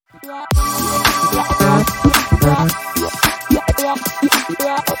Welcome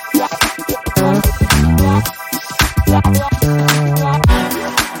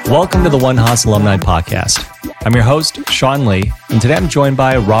to the One Haas Alumni Podcast. I'm your host, Sean Lee, and today I'm joined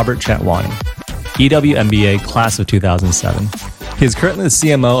by Robert Chatwani, EW MBA class of 2007. He is currently the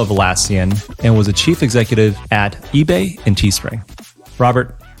CMO of Atlassian and was a chief executive at eBay and Teespring.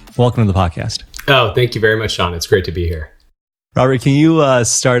 Robert, welcome to the podcast. Oh, thank you very much, Sean. It's great to be here. Robert, can you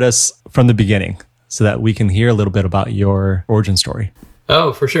start us from the beginning so that we can hear a little bit about your origin story?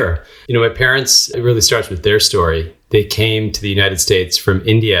 Oh, for sure. My parents, it really starts with their story. They came to the United States from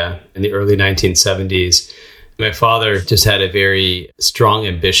India in the early 1970s. My father just had a very strong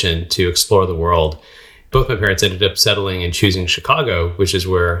ambition to explore the world. Both my parents ended up settling and choosing Chicago, which is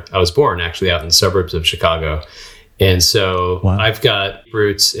where I was born, actually out in the suburbs of Chicago. And so wow. I've got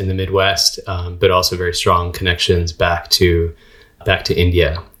roots in the Midwest, but also very strong connections back to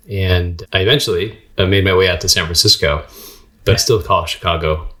India. And I eventually made my way out to San Francisco, but I still call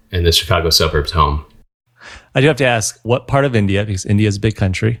Chicago and the Chicago suburbs home. I do have to ask, what part of India, because India is a big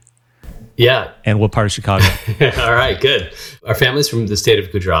country. Yeah. And what part of Chicago? All right, good. Our family's from the state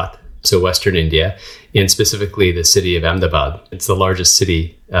of Gujarat, so Western India, and specifically the city of Ahmedabad. It's the largest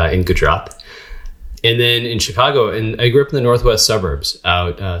city in Gujarat. And then in Chicago, and I grew up in the northwest suburbs,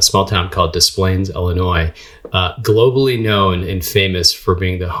 out a small town called Des Plaines, Illinois, globally known and famous for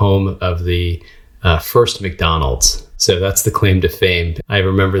being the home of the first McDonald's. So that's the claim to fame. I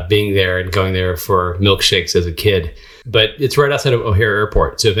remember being there and going there for milkshakes as a kid. But it's right outside of O'Hare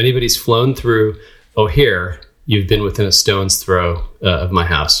Airport. So if anybody's flown through O'Hare, you've been within a stone's throw of my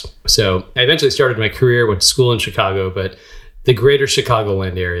house. So I eventually started my career, went to school in Chicago, but the greater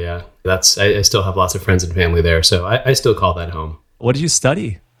Chicagoland area, I still have lots of friends and family there. So I still call that home. What did you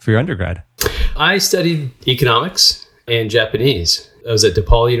study for your undergrad? I studied economics and Japanese. I was at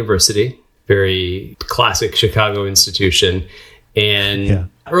DePaul University. Very classic Chicago institution. And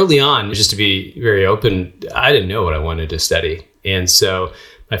early on, just to be very open, I didn't know what I wanted to study. And so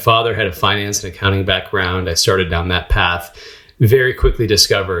my father had a finance and accounting background. I started down that path, very quickly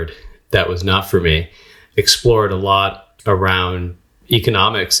discovered that was not for me, explored a lot around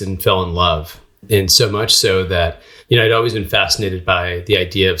economics and fell in love. And so much so that, I'd always been fascinated by the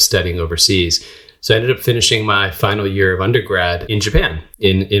idea of studying overseas. So I ended up finishing my final year of undergrad in Japan,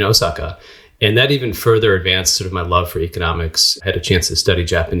 in Osaka. And that even further advanced sort of my love for economics. I had a chance to study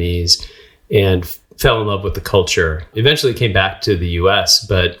Japanese and fell in love with the culture. Eventually came back to the US,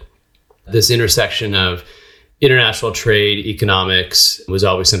 but this intersection of international trade, economics was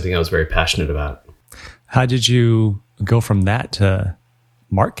always something I was very passionate about. How did you go from that to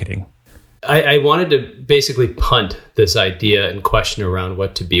marketing? I wanted to basically punt this idea and question around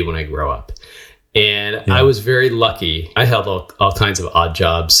what to be when I grow up. And I was very lucky. I held all kinds of odd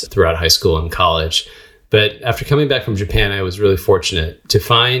jobs throughout high school and college. But after coming back from Japan, I was really fortunate to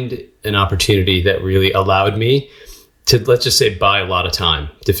find an opportunity that really allowed me to, let's just say, buy a lot of time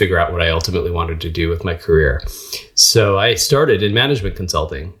to figure out what I ultimately wanted to do with my career. So I started in management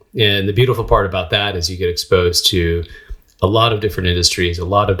consulting. And the beautiful part about that is you get exposed to a lot of different industries, a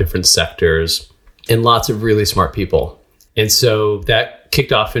lot of different sectors, and lots of really smart people. And so that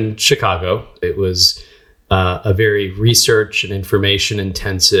kicked off in Chicago. It was a very research and information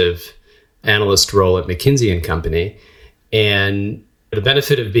intensive analyst role at McKinsey & Company. And the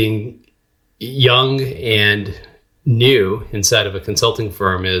benefit of being young and new inside of a consulting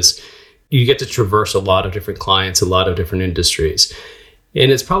firm is you get to traverse a lot of different clients, a lot of different industries. And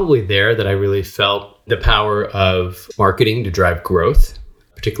it's probably there that I really felt the power of marketing to drive growth,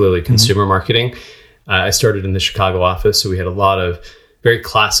 particularly consumer marketing. I started in the Chicago office, so we had a lot of very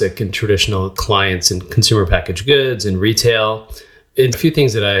classic and traditional clients in consumer packaged goods and retail. And a few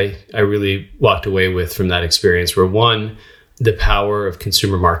things that I really walked away with from that experience were, one, the power of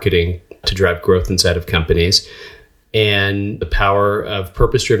consumer marketing to drive growth inside of companies, and the power of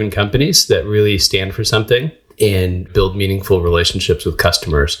purpose-driven companies that really stand for something and build meaningful relationships with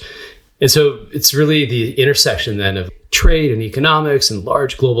customers. And so it's really the intersection then of trade and economics and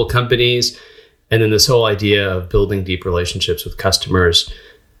large global companies, and then this whole idea of building deep relationships with customers,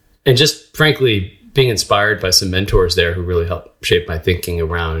 and just frankly, being inspired by some mentors there who really helped shape my thinking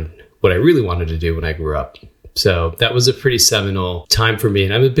around what I really wanted to do when I grew up. So that was a pretty seminal time for me.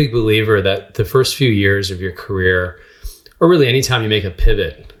 And I'm a big believer that the first few years of your career, or really anytime you make a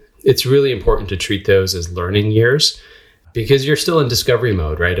pivot, it's really important to treat those as learning years, because you're still in discovery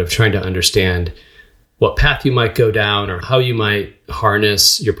mode, right? Of trying to understand what path you might go down or how you might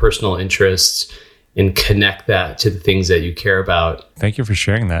harness your personal interests and connect that to the things that you care about. Thank you for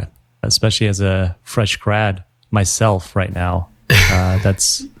sharing that, especially as a fresh grad myself right now.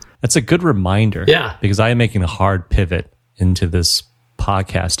 That's That's a good reminder. Yeah. Because I am making a hard pivot into this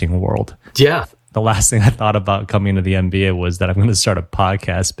podcasting world. Yeah. The last thing I thought about coming to the MBA was that I'm going to start a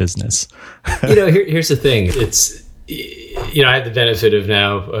podcast business. Here's the thing. It's, I have the benefit of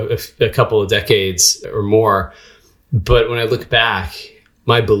now a couple of decades or more. But when I look back,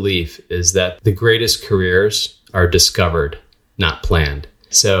 my belief is that the greatest careers are discovered, not planned.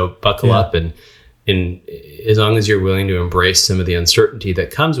 So buckle up and as long as you're willing to embrace some of the uncertainty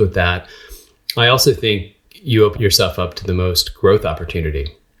that comes with that, I also think you open yourself up to the most growth opportunity.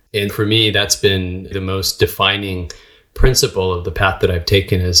 And for me, that's been the most defining principle of the path that I've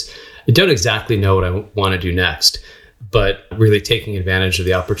taken is I don't exactly know what I want to do next, but really taking advantage of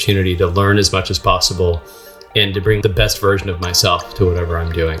the opportunity to learn as much as possible and to bring the best version of myself to whatever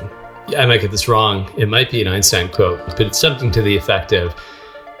I'm doing. I might get this wrong. It might be an Einstein quote, but it's something to the effect of,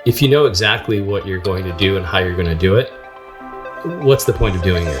 if you know exactly what you're going to do and how you're going to do it, what's the point of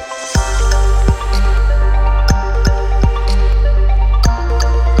doing it?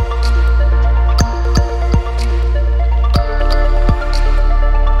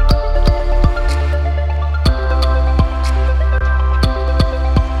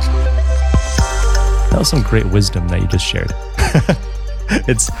 That was some great wisdom that you just shared.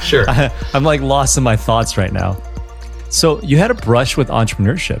 Sure. I'm like lost in my thoughts right now. So you had a brush with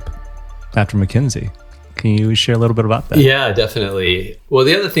entrepreneurship after McKinsey. Can you share a little bit about that? Yeah, definitely. Well,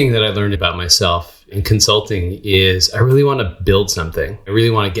 the other thing that I learned about myself in consulting is I really want to build something. I really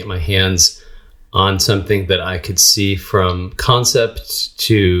want to get my hands on something that I could see from concept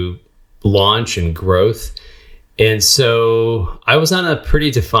to launch and growth. And so I was on a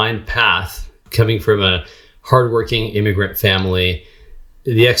pretty defined path coming from a hardworking immigrant family.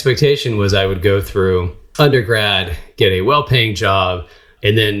 The expectation was I would go through undergrad, get a well-paying job,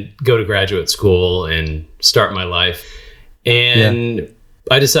 and then go to graduate school and start my life. And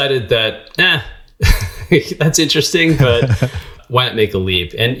I decided that, that's interesting, but why not make a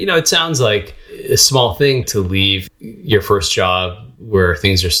leap? And, it sounds like a small thing to leave your first job where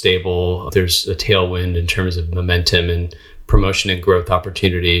things are stable. There's a tailwind in terms of momentum and promotion and growth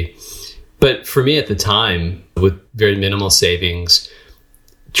opportunity. But for me at the time, with very minimal savings,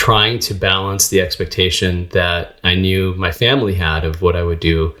 trying to balance the expectation that I knew my family had of what I would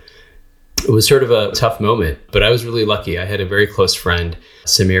do, it was sort of a tough moment. But I was really lucky. I had a very close friend,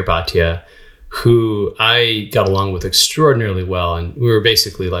 Samir Bhatia, who I got along with extraordinarily well. And we were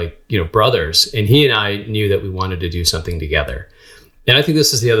basically like, brothers. And he and I knew that we wanted to do something together. And I think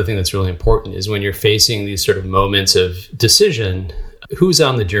this is the other thing that's really important is when you're facing these sort of moments of decision, who's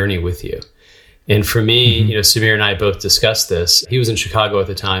on the journey with you? And for me, Samir and I both discussed this. He was in Chicago at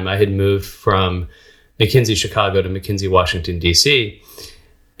the time. I had moved from McKinsey Chicago to McKinsey Washington, D.C.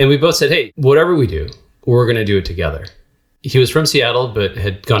 And we both said, hey, whatever we do, we're going to do it together. He was from Seattle, but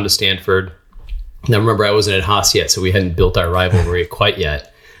had gone to Stanford. Now, remember, I wasn't at Haas yet, so we hadn't built our rivalry quite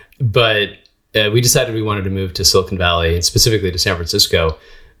yet. But we decided we wanted to move to Silicon Valley, and specifically to San Francisco,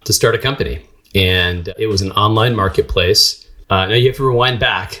 to start a company. And it was an online marketplace. Now, you have to rewind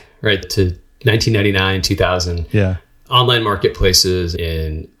back, right, to 1999, 2000. Yeah. Online marketplaces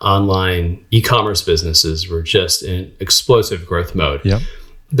and online e-commerce businesses were just in explosive growth mode. Yep.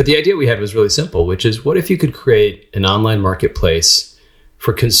 But the idea we had was really simple, which is what if you could create an online marketplace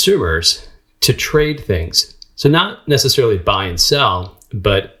for consumers to trade things? So not necessarily buy and sell,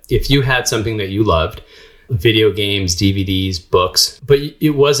 but if you had something that you loved, video games, DVDs, books, but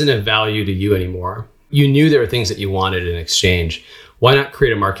it wasn't of value to you anymore. You knew there were things that you wanted in exchange. Why not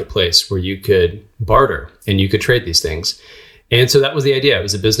create a marketplace where you could barter and you could trade these things? And so that was the idea. It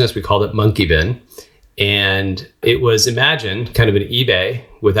was a business. We called it Monkey Bin. And it was, imagine, kind of an eBay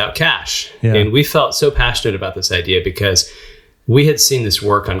without cash. Yeah. And we felt so passionate about this idea because we had seen this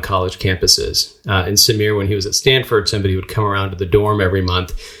work on college campuses. And Samir, when he was at Stanford, somebody would come around to the dorm every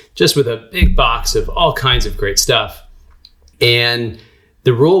month just with a big box of all kinds of great stuff. And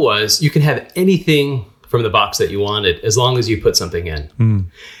the rule was you can have anything from the box that you wanted as long as you put something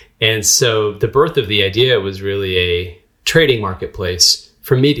in. And so the birth of the idea was really a trading marketplace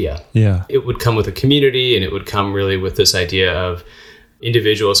for media. Yeah. It would come with a community, and it would come really with this idea of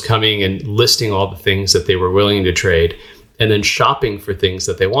individuals coming and listing all the things that they were willing to trade and then shopping for things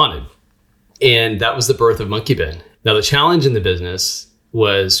that they wanted. And that was the birth of Monkey Bin. Now, the challenge in the business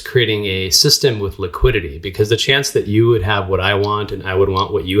was creating a system with liquidity, because the chance that you would have what I want and I would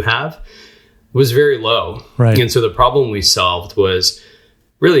want what you have was very low. Right. And so the problem we solved was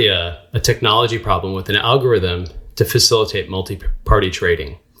really a technology problem with an algorithm to facilitate multi-party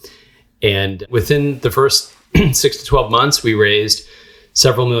trading. And within the first 6 to 12 months, we raised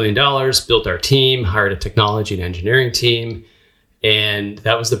several $1 million, built our team, hired a technology and engineering team, And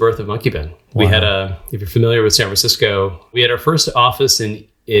that was the birth of Monkey Bin. Wow. We had if you're familiar with San Francisco, we had our first office in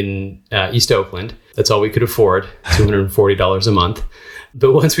East Oakland. That's all we could afford, $240 a month.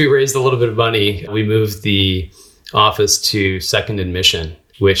 But once we raised a little bit of money, we moved the office to Second and Mission,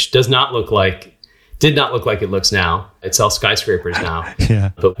 which did not look like it looks now. It's all skyscrapers now.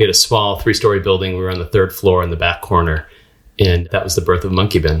 Yeah. But we had a small 3-story building. We were on the 3rd floor in the back corner. And that was the birth of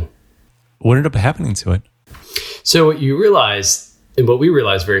Monkey Bin. What ended up happening to it? So what you realize, and what we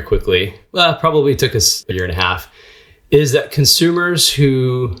realized very quickly, well, it probably took us a year and a half, is that consumers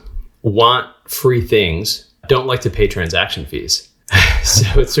who want free things don't like to pay transaction fees.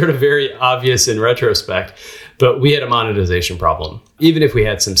 So it's sort of very obvious in retrospect, but we had a monetization problem. Even if we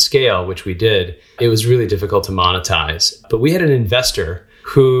had some scale, which we did, it was really difficult to monetize. But we had an investor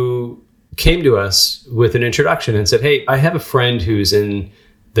who came to us with an introduction and said, hey, I have a friend who's in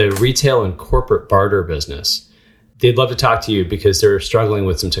the retail and corporate barter business. They'd love to talk to you because they're struggling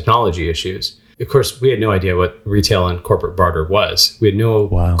with some technology issues. Of course, we had no idea what retail and corporate barter was. We had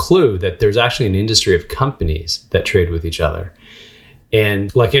no clue that there's actually an industry of companies that trade with each other.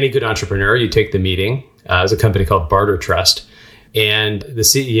 And like any good entrepreneur, you take the meeting. There's a company called Barter Trust. And the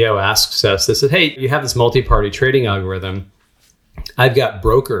CEO asks us, they said, hey, you have this multi-party trading algorithm. I've got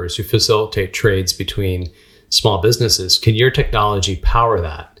brokers who facilitate trades between small businesses. Can your technology power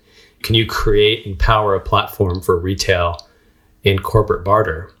that? Can you create and power a platform for retail and corporate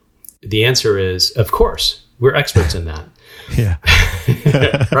barter? The answer is, of course, we're experts in that. Yeah.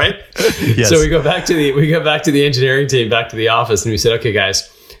 Right? Yes. So we go back to the engineering team, back to the office, and we said, okay, guys,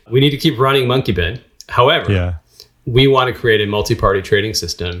 we need to keep running Monkey Bin. However, we want to create a multi-party trading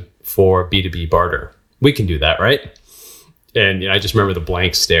system for B2B barter. We can do that, right? And I just remember the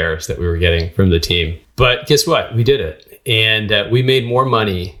blank stares that we were getting from the team. But guess what? We did it. And we made more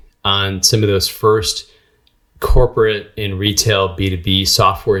money on some of those first corporate and retail B2B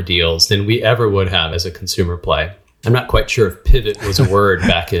software deals than we ever would have as a consumer play. I'm not quite sure if pivot was a word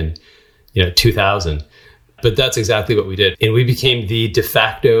back in 2000, but that's exactly what we did. And we became the de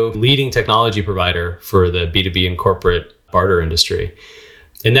facto leading technology provider for the B2B and corporate barter industry.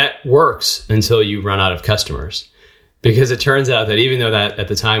 And that works until you run out of customers. Because it turns out that even though that at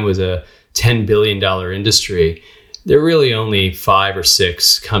the time was a $10 billion industry, there are really only 5 or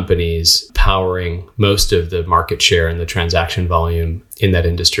 6 companies powering most of the market share and the transaction volume in that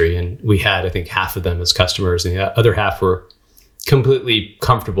industry. And we had, I think, half of them as customers, and the other half were completely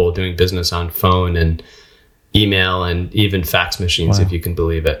comfortable doing business on phone and email and even fax machines, if you can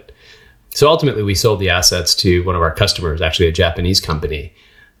believe it. So ultimately, we sold the assets to one of our customers, actually a Japanese company,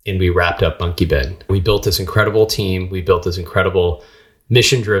 and we wrapped up Monkey Bin. We built this incredible team. We built this incredible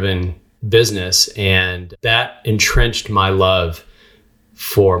mission-driven business, and that entrenched my love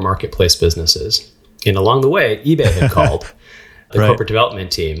for marketplace businesses. And along the way, eBay had called the corporate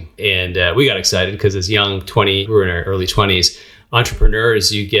development team, and we got excited because as we were in our early 20s,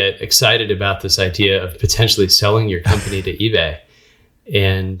 entrepreneurs, you get excited about this idea of potentially selling your company to eBay.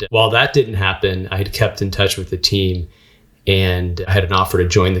 And while that didn't happen, I had kept in touch with the team, and I had an offer to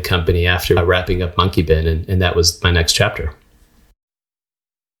join the company after wrapping up Monkey Bin, and that was my next chapter.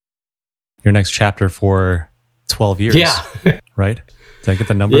 Your next chapter for 12 years. Yeah. Right? Did I get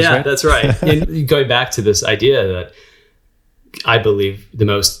the numbers right? Yeah, that's right. And going back to this idea that I believe the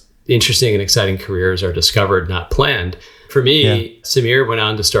most interesting and exciting careers are discovered, not planned. For me, Samir went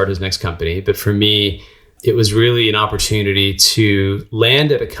on to start his next company. But for me, it was really an opportunity to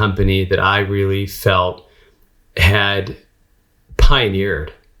land at a company that I really felt had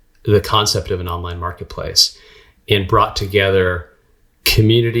pioneered the concept of an online marketplace and brought together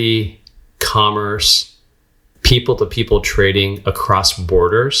community, commerce, people-to-people trading across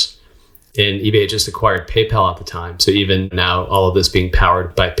borders. And eBay just acquired PayPal at the time. So even now, all of this being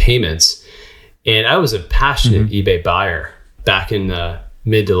powered by payments. And I was a passionate eBay buyer back in the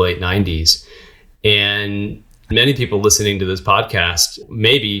mid to late 90s. And many people listening to this podcast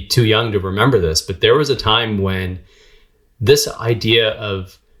may be too young to remember this, but there was a time when this idea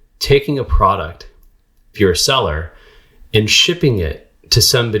of taking a product, if you're a seller, and shipping it to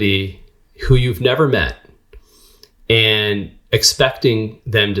somebody who you've never met and expecting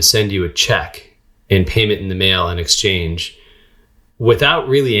them to send you a check and payment in the mail and exchange without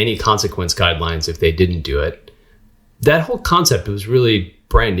really any consequence guidelines if they didn't do it. That whole concept was really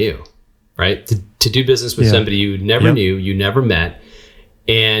brand new, right? To do business with somebody you never knew, you never met.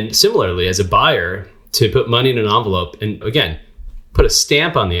 And similarly, as a buyer, to put money in an envelope and again, put a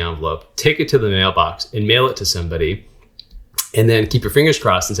stamp on the envelope, take it to the mailbox and mail it to somebody, and then keep your fingers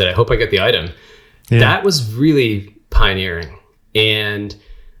crossed and say, I hope I get the item. Yeah. That was really pioneering. And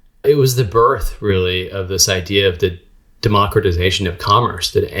it was the birth really of this idea of the democratization of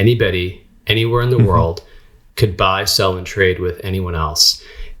commerce, that anybody, anywhere in the world could buy, sell, and trade with anyone else.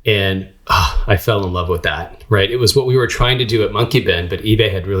 And I fell in love with that, right? It was what we were trying to do at MonkeyBin, but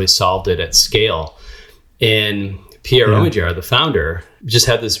eBay had really solved it at scale. And Pierre Omidyar, the founder, just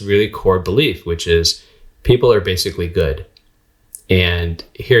had this really core belief, which is people are basically good. And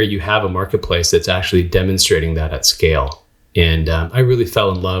here you have a marketplace that's actually demonstrating that at scale. And I really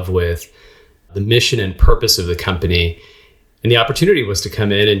fell in love with the mission and purpose of the company. And the opportunity was to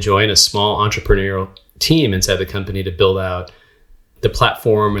come in and join a small entrepreneurial team inside the company to build out the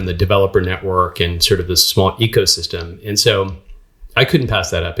platform and the developer network and sort of this small ecosystem. And so I couldn't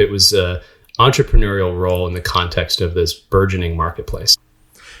pass that up. It was an entrepreneurial role in the context of this burgeoning marketplace.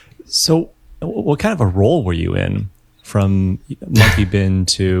 So what kind of a role were you in from MonkeyBin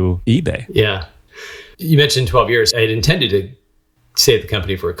to eBay? Yeah. You mentioned 12 years. I had intended to stay at the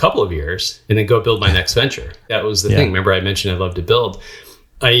company for a couple of years and then go build my next venture. That was the thing. Remember, I mentioned I love to build.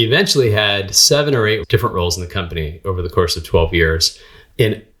 I eventually had 7 or 8 different roles in the company over the course of 12 years.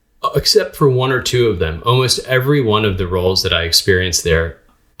 And except for 1 or 2 of them, almost every one of the roles that I experienced there,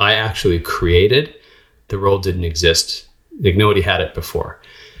 I actually created. The role didn't exist. Like nobody had it before.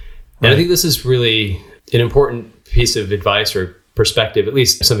 Right. And I think this is really an important piece of advice or perspective, at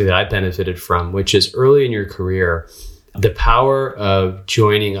least something that I benefited from, which is early in your career, the power of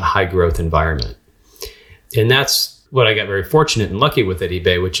joining a high growth environment. And that's what I got very fortunate and lucky with at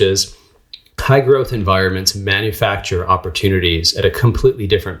eBay, which is high growth environments manufacture opportunities at a completely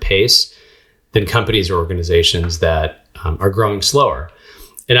different pace than companies or organizations that are growing slower.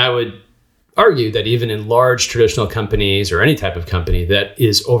 And I would argue that even in large traditional companies or any type of company that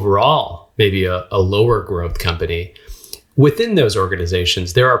is overall maybe a lower growth company, within those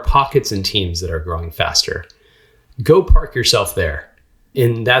organizations, there are pockets and teams that are growing faster. Go park yourself there.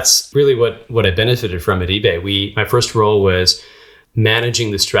 And that's really what I benefited from at eBay. My first role was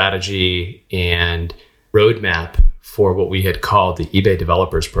managing the strategy and roadmap for what we had called the eBay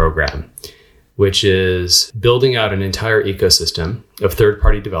Developers Program, which is building out an entire ecosystem of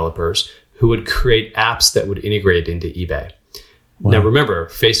third-party developers who would create apps that would integrate into eBay. Wow. Now, remember,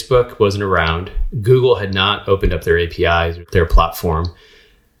 Facebook wasn't around. Google had not opened up their APIs, their platform.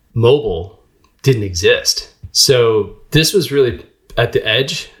 Mobile didn't exist. So this was really at the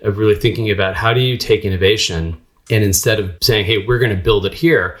edge of really thinking about how do you take innovation and instead of saying, hey, we're going to build it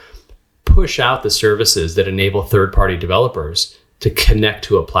here, push out the services that enable third-party developers to connect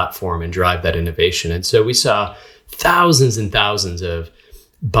to a platform and drive that innovation. And so we saw thousands and thousands of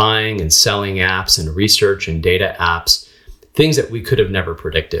buying and selling apps and research and data apps, things that we could have never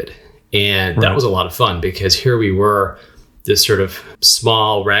predicted. And that was a lot of fun because here we were, this sort of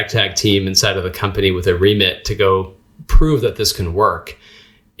small ragtag team inside of the company with a remit to go prove that this can work.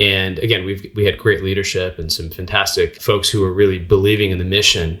 And again, we had great leadership and some fantastic folks who were really believing in the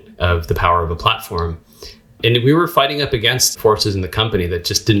mission of the power of a platform. And we were fighting up against forces in the company that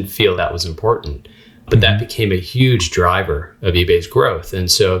just didn't feel that was important. But that became a huge driver of eBay's growth. And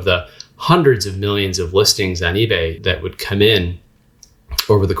so of the hundreds of millions of listings on eBay that would come in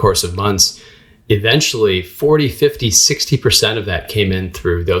over the course of months, eventually 40, 50, 60% of that came in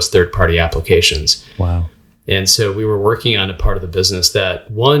through those third-party applications. Wow. And so we were working on a part of the business that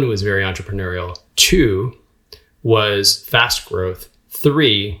 1 was very entrepreneurial, 2 was fast growth,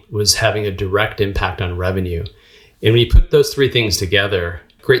 3 was having a direct impact on revenue. And when you put those 3 things together,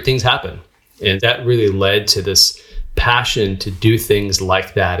 great things happen. And that really led to this passion to do things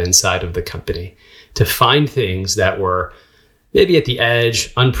like that inside of the company, to find things that were maybe at the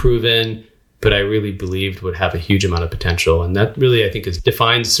edge, unproven, but I really believed would have a huge amount of potential. And that really, I think,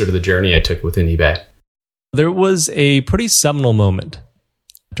 defines sort of the journey I took within eBay. There was a pretty seminal moment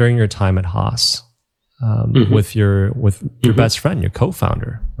during your time at Haas with your best friend, your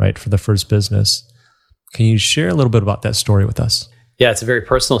co-founder, right, for the first business. Can you share a little bit about that story with us? Yeah, it's a very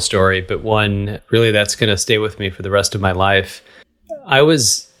personal story, but one really that's going to stay with me for the rest of my life. I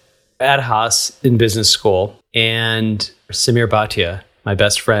was at Haas in business school, and Samir Bhatia, my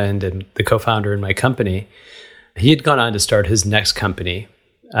best friend and the co-founder in my company, he had gone on to start his next company.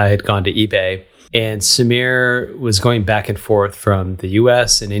 I had gone to eBay. And Samir was going back and forth from the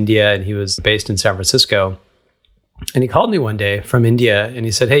US and India, and he was based in San Francisco. And he called me one day from India, and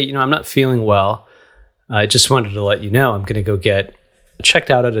he said, hey, I'm not feeling well. I just wanted to let you know I'm going to go get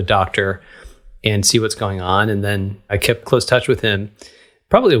checked out at a doctor and see what's going on. And then I kept close touch with him.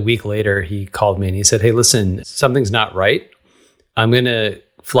 Probably a week later, he called me and he said, hey, listen, something's not right. I'm going to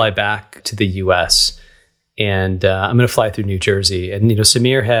fly back to the US, and I'm going to fly through New Jersey. And,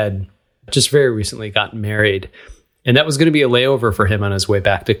 Samir had just very recently gotten married, and that was going to be a layover for him on his way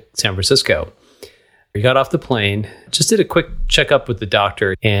back to San Francisco. We got off the plane, just did a quick checkup with the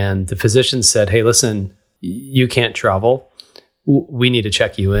doctor, and the physician said, hey, listen, you can't travel. We need to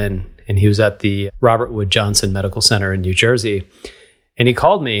check you in. And he was at the Robert Wood Johnson Medical Center in New Jersey. And he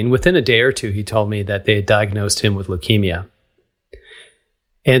called me, and within a day or two, he told me that they had diagnosed him with leukemia.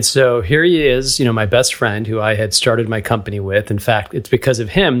 And so here he is, my best friend who I had started my company with. In fact, it's because of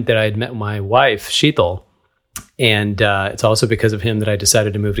him that I had met my wife, Sheetal. And it's also because of him that I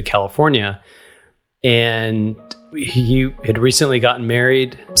decided to move to California. And he had recently gotten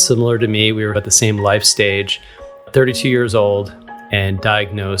married, similar to me. We were at the same life stage, 32 years old, and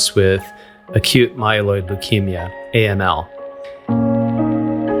diagnosed with acute myeloid leukemia, AML.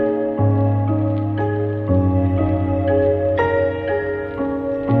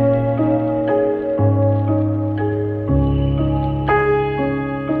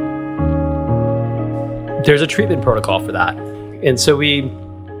 There's a treatment protocol for that. And so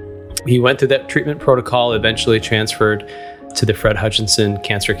he went through that treatment protocol, eventually transferred to the Fred Hutchinson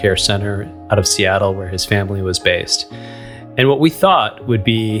Cancer Care Center out of Seattle, where his family was based. And what we thought would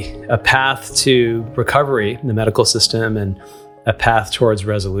be a path to recovery in the medical system and a path towards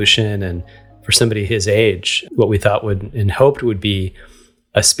resolution, and for somebody his age, what we thought would and hoped would be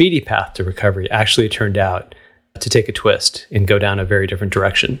a speedy path to recovery actually turned out to take a twist and go down a very different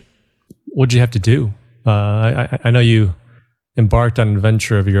direction. What'd you have to do? I know you embarked on an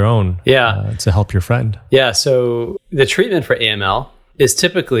adventure of your own to help your friend. Yeah, so the treatment for AML is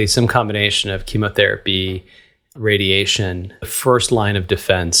typically some combination of chemotherapy, radiation, the first line of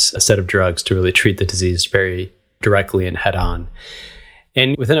defense, a set of drugs to really treat the disease very directly and head on.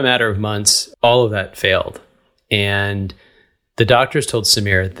 And within a matter of months, all of that failed. And the doctors told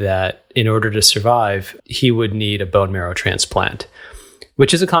Samir that in order to survive, he would need a bone marrow transplant,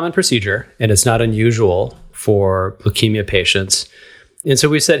 which is a common procedure, and it's not unusual for leukemia patients. And so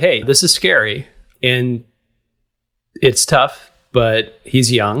we said, hey, this is scary, and it's tough, but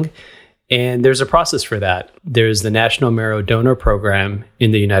he's young, and there's a process for that. There's the National Marrow Donor Program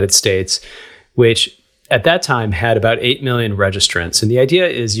in the United States, which at that time had about 8 million registrants. And the idea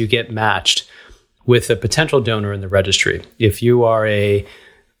is you get matched with a potential donor in the registry. If you are a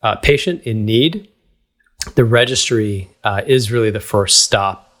patient in need, the registry is really the first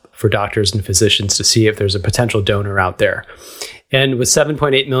stop for doctors and physicians to see if there's a potential donor out there. And with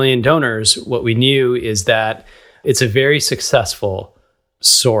 7.8 million donors, what we knew is that it's a very successful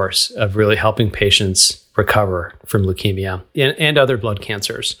source of really helping patients recover from leukemia and other blood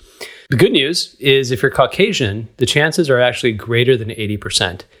cancers. The good news is if you're Caucasian, the chances are actually greater than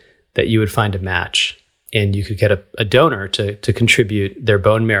 80% that you would find a match and you could get a donor to contribute their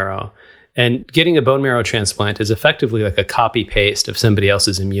bone marrow. And getting a bone marrow transplant is effectively like a copy paste of somebody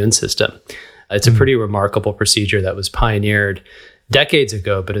else's immune system. It's a pretty remarkable procedure that was pioneered decades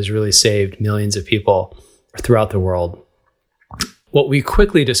ago, but has really saved millions of people throughout the world. What we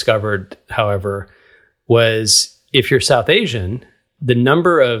quickly discovered, however, was if you're South Asian, the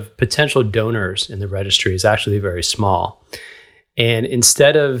number of potential donors in the registry is actually very small. And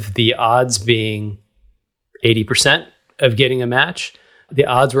instead of the odds being 80% of getting a match, the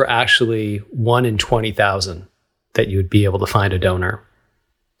odds were actually 1 in 20,000 that you would be able to find a donor.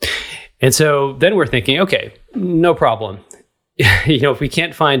 And so then we're thinking, okay, no problem. If we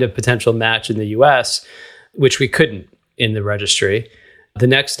can't find a potential match in the US, which we couldn't in the registry, the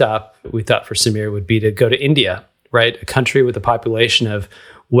next stop we thought for Samir would be to go to India, right? A country with a population of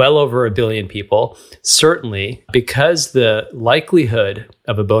well over 1 billion people. Certainly, because the likelihood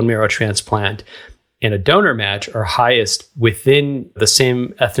of a bone marrow transplant and a donor match are highest within the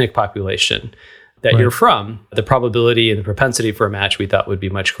same ethnic population that you're from, the probability and the propensity for a match we thought would be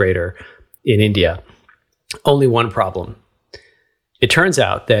much greater in India. Only one problem. It turns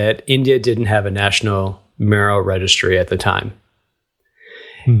out that India didn't have a national marrow registry at the time.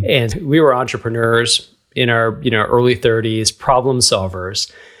 And we were entrepreneurs in our early 30s, problem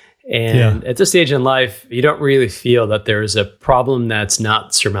solvers. And at this stage in life, you don't really feel that there's a problem that's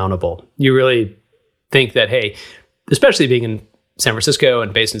not surmountable. You really think that, hey, especially being in San Francisco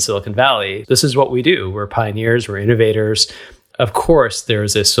and based in Silicon Valley, this is what we do. We're pioneers, we're innovators. Of course,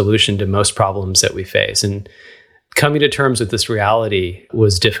 there's a solution to most problems that we face. And coming to terms with this reality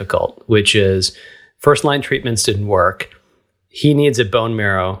was difficult, which is first-line treatments didn't work. He needs a bone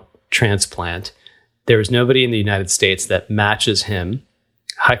marrow transplant. There's nobody in the United States that matches him,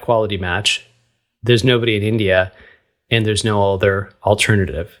 high-quality match. There's nobody in India, and there's no other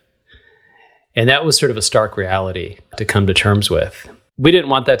alternative. And that was sort of a stark reality to come to terms with. We didn't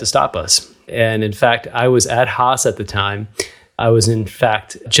want that to stop us. And in fact, I was at Haas at the time. I was, in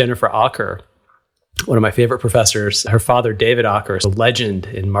fact, Jennifer Aaker, one of my favorite professors. Her father, David Aaker, is a legend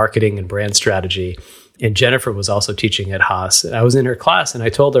in marketing and brand strategy And Jennifer was also teaching at Haas. And I was in her class and I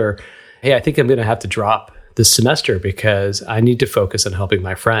told her, hey, I think I'm going to have to drop this semester because I need to focus on helping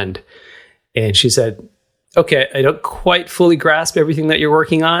my friend. And she said, okay, I don't quite fully grasp everything that you're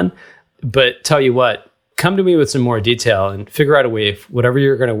working on, but tell you what, come to me with some more detail and figure out a way if whatever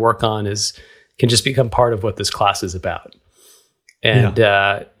you're going to work on can just become part of what this class is about.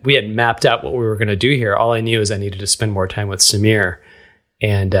 And we had mapped out what we were going to do here. All I knew is I needed to spend more time with Samir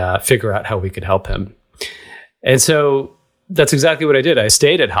and figure out how we could help him. And so that's exactly what I did. I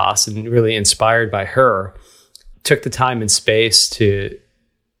stayed at Haas and really inspired by her, took the time and space to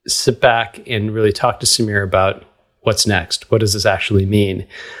sit back and really talk to Samir about what's next. What does this actually mean?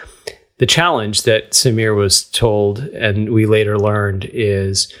 The challenge that Samir was told, and we later learned,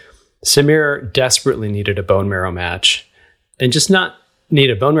 is Samir desperately needed a bone marrow match. And just not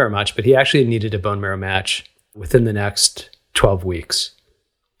need a bone marrow match, but he actually needed a bone marrow match within the next 12 weeks.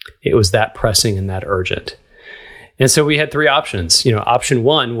 It was that pressing and that urgent. And so we had three options. Option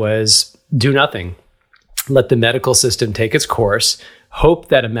one was do nothing. Let the medical system take its course, hope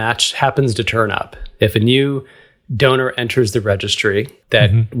that a match happens to turn up. If a new donor enters the registry,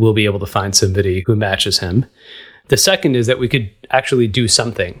 that we'll be able to find somebody who matches him. The second is that we could actually do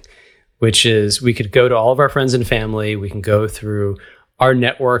something, which is we could go to all of our friends and family. We can go through our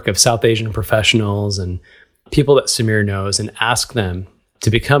network of South Asian professionals and people that Samir knows and ask them to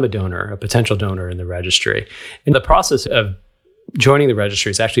become a donor, a potential donor in the registry. And the process of joining the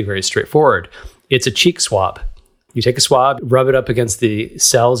registry is actually very straightforward. It's a cheek swab. You take a swab, rub it up against the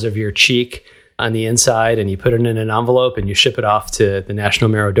cells of your cheek on the inside, and you put it in an envelope and you ship it off to the National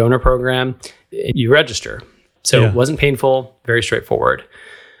Marrow Donor Program. You register. So It wasn't painful, very straightforward.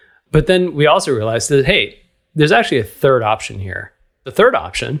 But then we also realized that, hey, there's actually a third option here. The third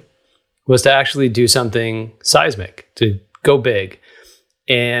option was to actually do something seismic, to go big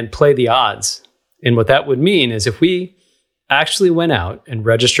and play the odds. And what that would mean is if we actually went out and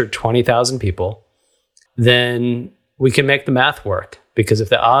registered 20,000 people, then we can make the math work. Because if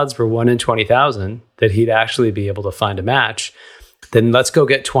the odds were 1 in 20,000 that he'd actually be able to find a match, then let's go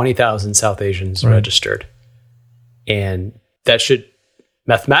get 20,000 South Asians registered. And that should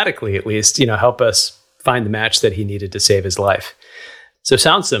mathematically at least, help us find the match that he needed to save his life. So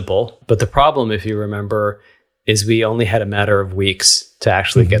sounds simple, but the problem, if you remember, is we only had a matter of weeks to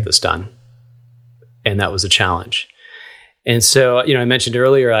actually get this done. And that was a challenge. And so, I mentioned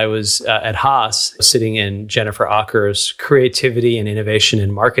earlier, I was at Haas sitting in Jennifer Acker's creativity and innovation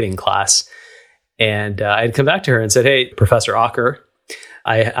in marketing class. And I had come back to her and said, hey, Professor Acker,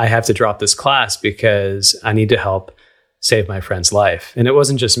 I have to drop this class because I need to help save my friend's life. And it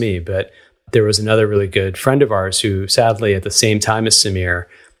wasn't just me, but there was another really good friend of ours who sadly at the same time as Samir,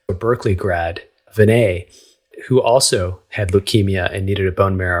 a Berkeley grad, Vinay, who also had leukemia and needed a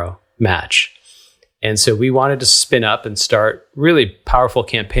bone marrow match. And so we wanted to spin up and start really powerful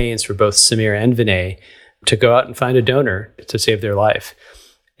campaigns for both Samir and Vinay to go out and find a donor to save their life.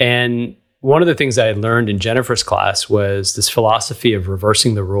 And one of the things I had learned in Jennifer's class was this philosophy of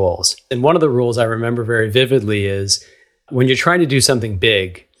reversing the rules. And one of the rules I remember very vividly is when you're trying to do something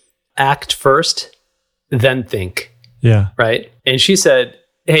big, act first, then think. Yeah. Right? And she said,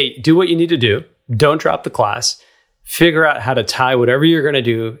 hey, do what you need to do. Don't drop the class. Figure out how to tie whatever you're going to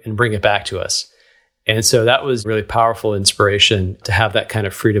do and bring it back to us. And so that was really powerful inspiration to have that kind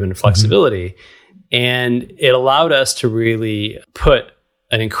of freedom and flexibility. And it allowed us to really put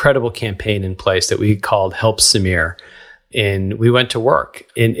an incredible campaign in place that we called Help Samir. And we went to work.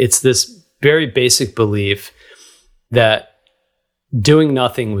 And it's this very basic belief that doing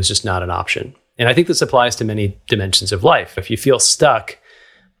nothing was just not an option. And I think this applies to many dimensions of life. If you feel stuck,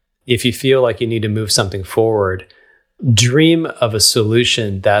 if you feel like you need to move something forward, dream of a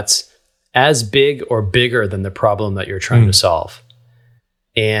solution that's as big or bigger than the problem that you're trying to solve.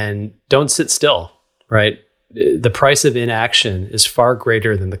 And don't sit still, right? The price of inaction is far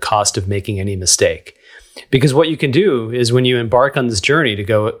greater than the cost of making any mistake. Because what you can do is when you embark on this journey to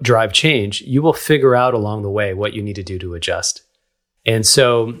go drive change, you will figure out along the way what you need to do to adjust. And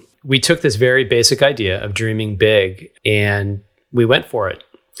so we took this very basic idea of dreaming big and we went for it.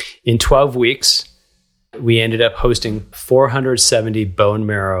 In 12 weeks, we ended up hosting 470 bone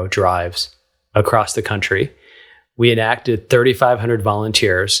marrow drives across the country. We enacted 3,500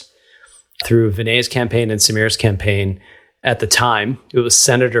 volunteers through Vinay's campaign and Samir's campaign. At the time, it was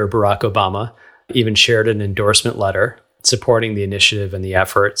Senator Barack Obama even shared an endorsement letter supporting the initiative and the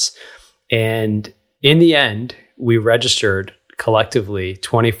efforts. And in the end, we registered collectively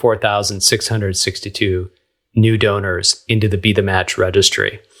 24,662 new donors into the Be the Match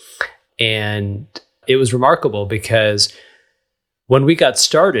registry. And it was remarkable because when we got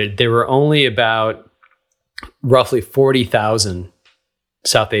started, there were only about roughly 40,000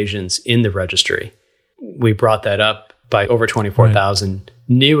 South Asians in the registry. We brought that up by over 24,000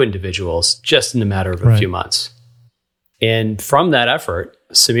 new individuals just in a matter of a few months. And from that effort,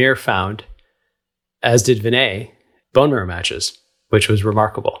 Samir found, as did Vinay, bone marrow matches, which was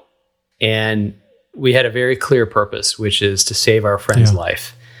remarkable. And we had a very clear purpose, which is to save our friend's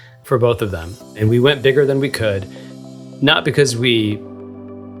life for both of them. And we went bigger than we could, not because we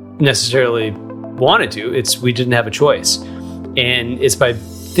necessarily wanted to, we didn't have a choice. And it's by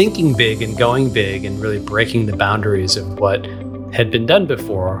thinking big and going big and really breaking the boundaries of what had been done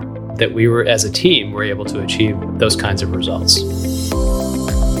before that we were, as a team, were able to achieve those kinds of results.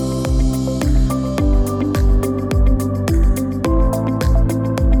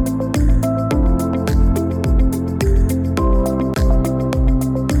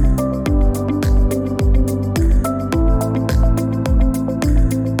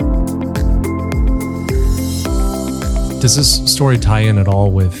 Does this story tie in at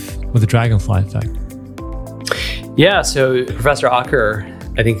all with the dragonfly effect? Yeah, so Professor Acker,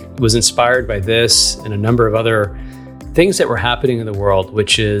 I think, was inspired by this and a number of other things that were happening in the world,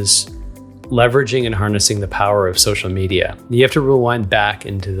 which is leveraging and harnessing the power of social media. You have to rewind back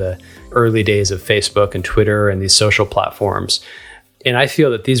into the early days of Facebook and Twitter and these social platforms. And I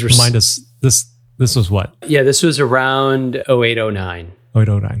feel that these were... Remind us, this was what? Yeah, this was around 08, 09. 08,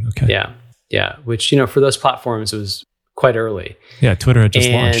 09, okay. Yeah, which, for those platforms was quite early. Yeah, Twitter had just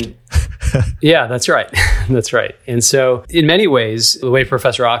launched. Yeah, that's right. That's right. And so in many ways, the way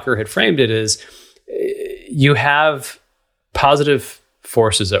Professor Acker had framed it is you have positive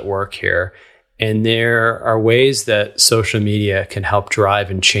forces at work here, and there are ways that social media can help drive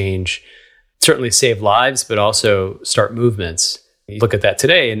and change, certainly save lives, but also start movements. You look at that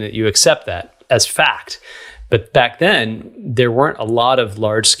today and you accept that as fact. But back then, there weren't a lot of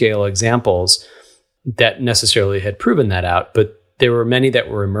large-scale examples that necessarily had proven that out, but there were many that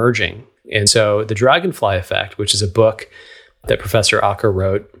were emerging. And so the Dragonfly Effect, which is a book that Professor Acker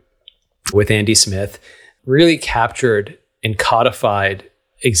wrote with Andy Smith, really captured and codified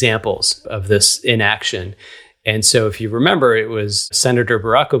examples of this in action. And so if you remember, it was Senator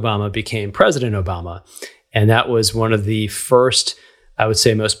Barack Obama became President Obama. And that was one of the first, I would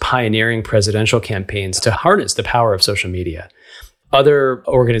say, most pioneering presidential campaigns to harness the power of social media. Other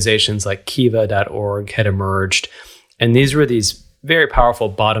organizations like Kiva.org had emerged. And these were these very powerful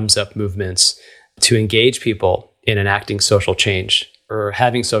bottoms-up movements to engage people in enacting social change or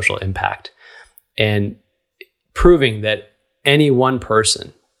having social impact, and proving that any one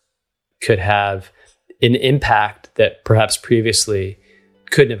person could have an impact that perhaps previously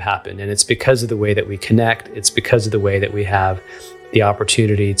couldn't have happened. And it's because of the way that we connect. It's because of the way that we have the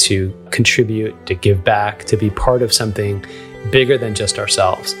opportunity to contribute, to give back, to be part of something bigger than just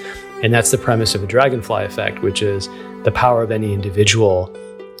ourselves. And that's the premise of the Dragonfly Effect, which is the power of any individual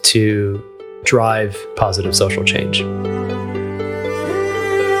to drive positive social change.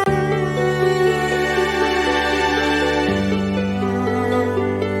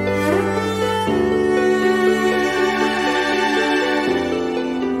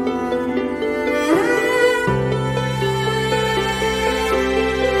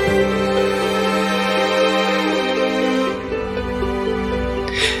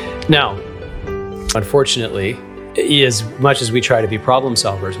 Now, unfortunately, as much as we try to be problem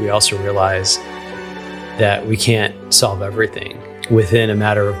solvers, we also realize that we can't solve everything. Within a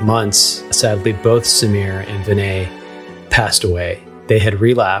matter of months, sadly, both Samir and Vinay passed away. They had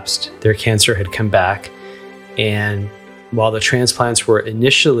relapsed, their cancer had come back, and while the transplants were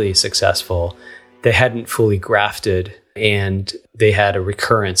initially successful, they hadn't fully grafted and they had a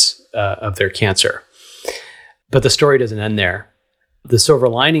recurrence of their cancer. But the story doesn't end there. The silver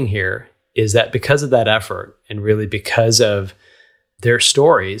lining here is that because of that effort, and really because of their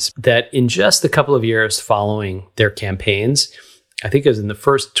stories, that in just a couple of years following their campaigns, I think it was in the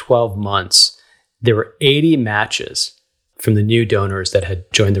first 12 months, there were 80 matches from the new donors that had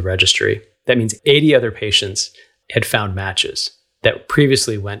joined the registry. That means 80 other patients had found matches that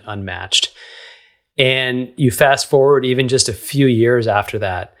previously went unmatched. And you fast forward even just a few years after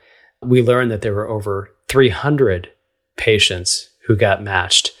that, we learned that there were over 300 patients who got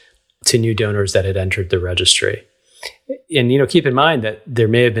matched to new donors that had entered the registry. And, keep in mind that there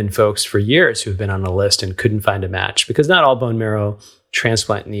may have been folks for years who've been on a list and couldn't find a match, because not all bone marrow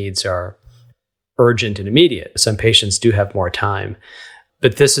transplant needs are urgent and immediate. Some patients do have more time.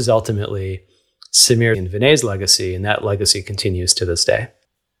 But this is ultimately Samir and Vinay's legacy, and that legacy continues to this day.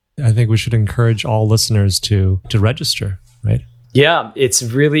 I think we should encourage all listeners to register, right? Yeah, it's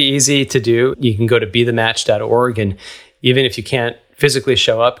really easy to do. You can go to bethematch.org, and even if you can't physically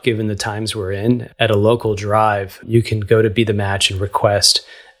show up, given the times we're in, at a local drive, you can go to Be The Match and request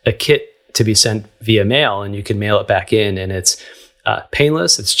a kit to be sent via mail, and you can mail it back in, and it's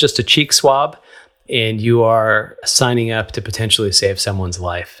painless. It's just a cheek swab, and you are signing up to potentially save someone's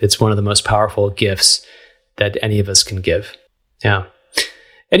life. It's one of the most powerful gifts that any of us can give. Yeah.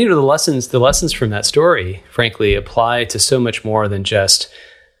 And the lessons from that story, frankly, apply to so much more than just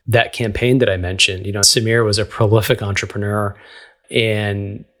that campaign that I mentioned. Samir was a prolific entrepreneur,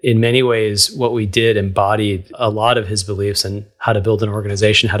 and in many ways, what we did embodied a lot of his beliefs in how to build an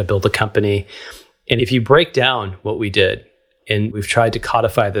organization, how to build a company. And if you break down what we did, and we've tried to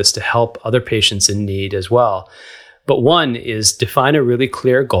codify this to help other patients in need as well. But one is define a really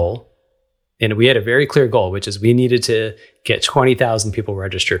clear goal. And we had a very clear goal, which is we needed to get 20,000 people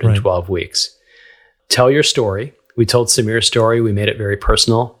registered in 12 weeks. Tell your story. We told Samir's story. We made it very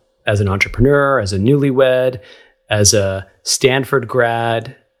personal as an entrepreneur, as a newlywed, as a Stanford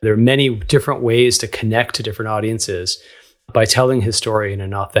grad. There are many different ways to connect to different audiences by telling his story in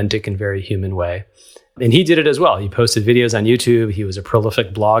an authentic and very human way. And he did it as well. He posted videos on YouTube. He was a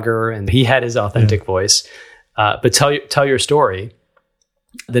prolific blogger, and he had his authentic voice. But tell your story.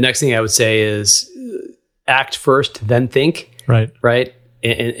 The next thing I would say is act first, then think. Right.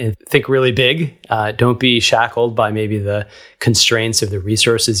 And think really big. Don't be shackled by maybe the constraints of the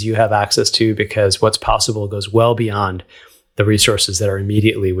resources you have access to, because what's possible goes well beyond the resources that are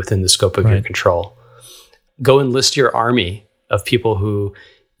immediately within the scope of your control. Go enlist your army of people who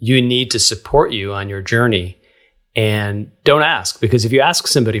you need to support you on your journey, and don't ask, because if you ask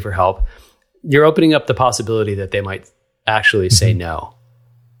somebody for help, you're opening up the possibility that they might actually say no.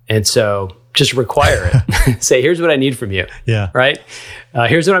 And so just require it. Say, here's what I need from you. Yeah. Right?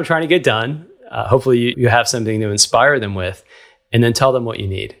 Here's what I'm trying to get done. Hopefully you have something to inspire them with, and then tell them what you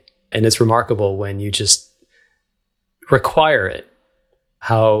need. And it's remarkable when you just require it,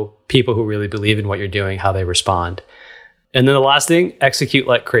 how people who really believe in what you're doing, how they respond. And then the last thing, execute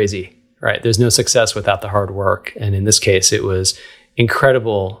like crazy, right? There's no success without the hard work. And in this case, it was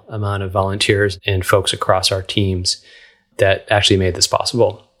incredible amount of volunteers and folks across our teams that actually made this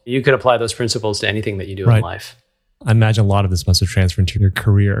possible. You could apply those principles to anything that you do in life. I imagine a lot of this must have transferred into your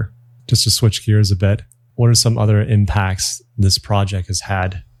career. Just to switch gears a bit, what are some other impacts this project has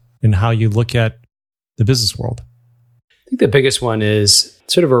had in how you look at the business world? I think the biggest one is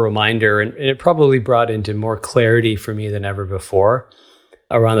sort of a reminder, and it probably brought into more clarity for me than ever before,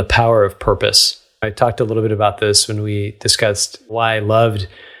 around the power of purpose. I talked a little bit about this when we discussed why I loved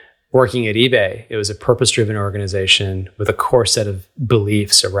working at eBay. It was a purpose-driven organization with a core set of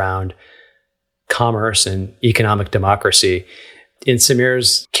beliefs around commerce and economic democracy. In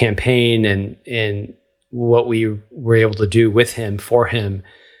Samir's campaign and what we were able to do with him, for him,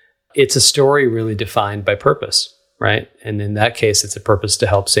 it's a story really defined by purpose, right? And in that case, it's a purpose to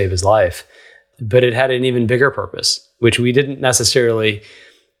help save his life. But it had an even bigger purpose, which we didn't necessarily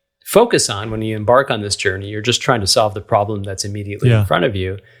focus on when you embark on this journey. You're just trying to solve the problem that's immediately in front of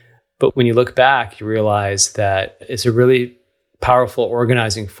you. But when you look back, you realize that it's a really powerful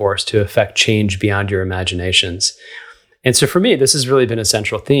organizing force to affect change beyond your imaginations. And so for me, this has really been a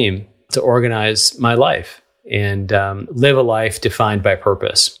central theme, to organize my life and live a life defined by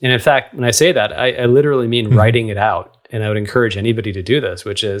purpose. And in fact, when I say that, I literally mean writing it out. And I would encourage anybody to do this,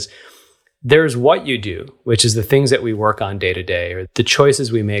 which is there's what you do, which is the things that we work on day to day, or the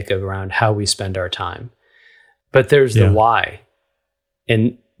choices we make around how we spend our time. But there's the why.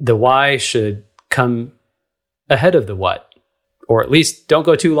 And the why should come ahead of the what, or at least don't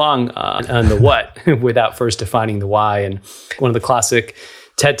go too long on the what without first defining the why. And one of the classic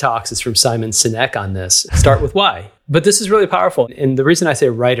TED Talks is from Simon Sinek on this. Start with why. But this is really powerful. And the reason I say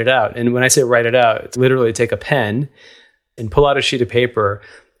write it out, and when I say write it out, it's literally take a pen and pull out a sheet of paper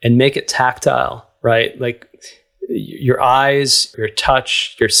and make it tactile, right? Like your eyes, your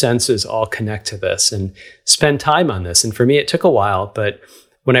touch, your senses all connect to this, and spend time on this. And for me, it took a while, but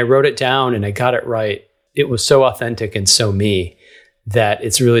when I wrote it down and I got it right, it was so authentic and so me that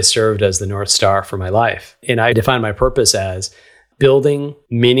it's really served as the North Star for my life. And I define my purpose as building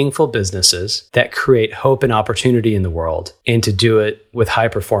meaningful businesses that create hope and opportunity in the world, and to do it with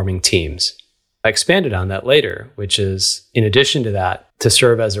high-performing teams. I expanded on that later, which is, in addition to that, to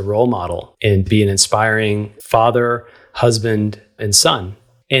serve as a role model and be an inspiring father, husband, and son.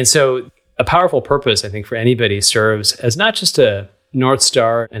 And so a powerful purpose, I think, for anybody serves as not just a North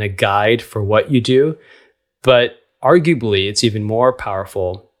Star and a guide for what you do, but arguably it's even more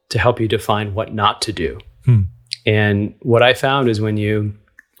powerful to help you define what not to do. And what I found is when you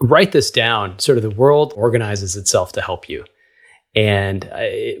write this down, sort of the world organizes itself to help you. And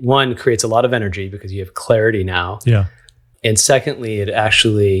one creates a lot of energy because you have clarity now. Yeah. And secondly, it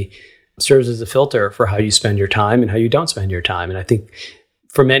actually serves as a filter for how you spend your time and how you don't spend your time. And I think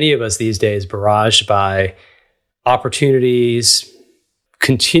for many of us these days, barraged by opportunities,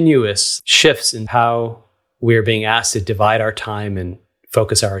 continuous shifts in how we're being asked to divide our time and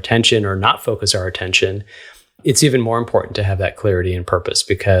focus our attention or not focus our attention, it's even more important to have that clarity and purpose,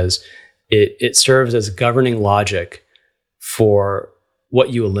 because it serves as governing logic for what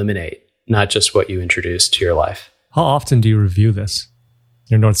you eliminate, not just what you introduce to your life. How often do you review this,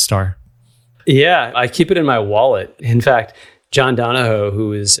 your North Star? Yeah, I keep it in my wallet. In fact, John Donahoe, who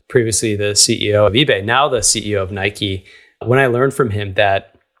was previously the CEO of eBay, now the CEO of Nike, when I learned from him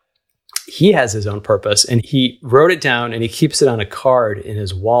that he has his own purpose and he wrote it down and he keeps it on a card in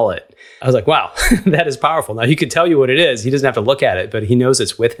his wallet, I was like, wow, that is powerful. Now he could tell you what it is. He doesn't have to look at it, but he knows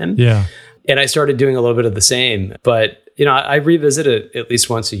it's with him. Yeah. And I started doing a little bit of the same, but I revisit it at least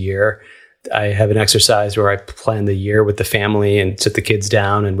once a year. I have an exercise where I plan the year with the family and sit the kids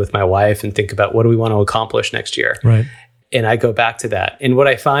down and with my wife and think about what do we want to accomplish next year. Right. And I go back to that. And what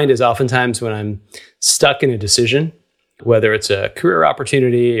I find is oftentimes when I'm stuck in a decision, whether it's a career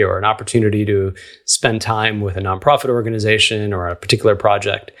opportunity or an opportunity to spend time with a nonprofit organization or a particular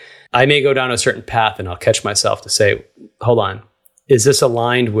project, I may go down a certain path and I'll catch myself to say, hold on, is this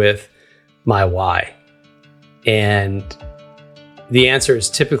aligned with my why? And the answer is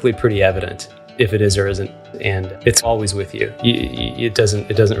typically pretty evident if it is or isn't, and it's always with you. It doesn't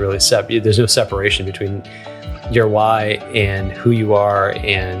really there's no separation between your why and who you are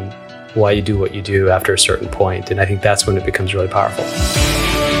and why you do what you do after a certain point. And I think that's when it becomes really powerful.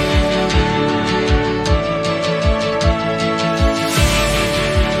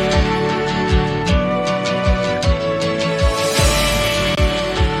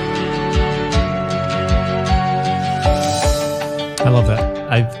 I love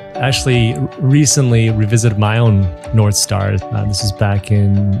that. I've actually recently revisited my own North Star. This is back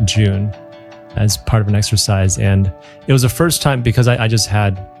in June as part of an exercise. And it was the first time because I just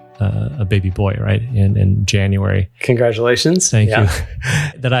had a baby boy, right, in January. Congratulations. Thank you.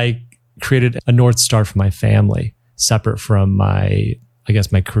 That I created a North Star for my family, separate from my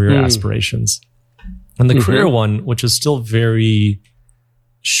career aspirations. And the career one, which is still very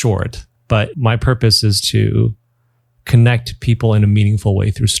short, but my purpose is to connect people in a meaningful way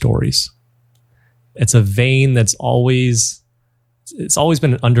through stories. It's a vein that's always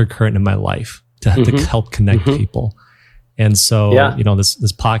been an undercurrent in my life to help connect people. And so,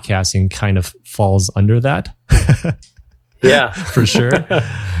 this podcasting kind of falls under that. Yeah, for sure.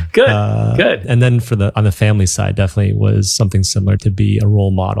 Good. And then on the family side, definitely was something similar, to be a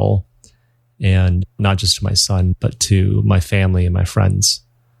role model, and not just to my son, but to my family and my friends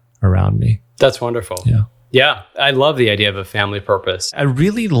around me. That's wonderful. Yeah, I love the idea of a family purpose. I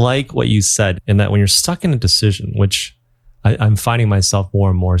really like what you said, in that when you're stuck in a decision, which I'm finding myself more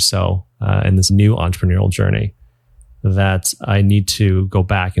and more so in this new entrepreneurial journey, that I need to go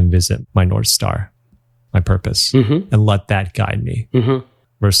back and visit my North Star, my purpose, and let that guide me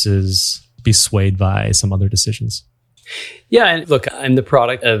versus be swayed by some other decisions. Yeah, and look, I'm the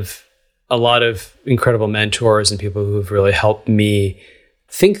product of a lot of incredible mentors and people who have really helped me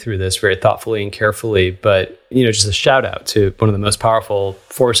think through this very thoughtfully and carefully. But, just a shout out to one of the most powerful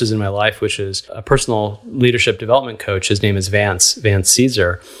forces in my life, which is a personal leadership development coach. His name is Vance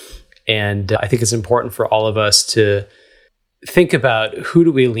Caesar. And I think it's important for all of us to think about who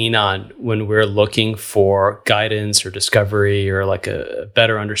do we lean on when we're looking for guidance or discovery or like a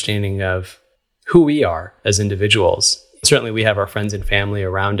better understanding of who we are as individuals. Certainly we have our friends and family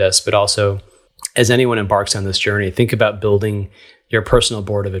around us, but also as anyone embarks on this journey, think about building your personal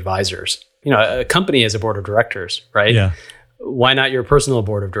board of advisors. A company has a board of directors, right? Yeah. Why not your personal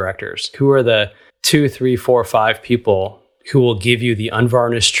board of directors? Who are the 2, 3, 4, 5 people who will give you the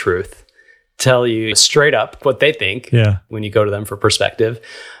unvarnished truth, tell you straight up what they think when you go to them for perspective,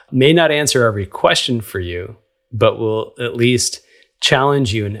 may not answer every question for you, but will at least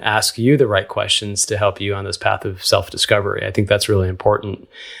challenge you and ask you the right questions to help you on this path of self-discovery. I think that's really important.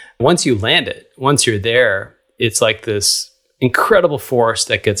 Once you land it, once you're there, it's like this incredible force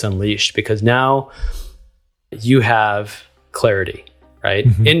that gets unleashed, because now you have clarity, right?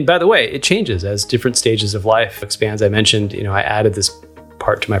 And by the way, it changes as different stages of life expands. I mentioned, I added this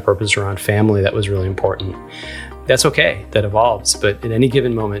part to my purpose around family that was really important. That's okay, that evolves. But at any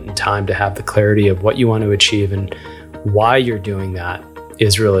given moment in time, to have the clarity of what you want to achieve and why you're doing that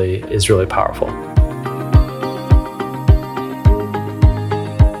is really powerful.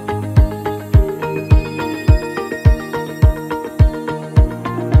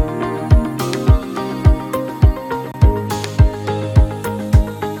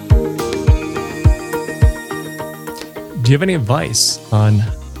 Do you have any advice on,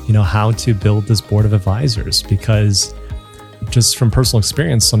 how to build this board of advisors? Because just from personal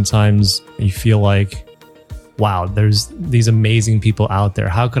experience, sometimes you feel like, wow, there's these amazing people out there.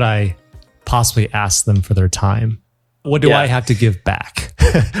 How could I possibly ask them for their time? What do I have to give back?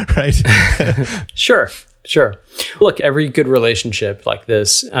 Right? Sure. Look, every good relationship like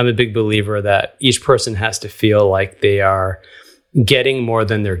this, I'm a big believer that each person has to feel like they are getting more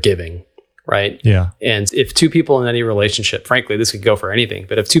than they're giving, right? Yeah. And if two people in any relationship, frankly, this could go for anything,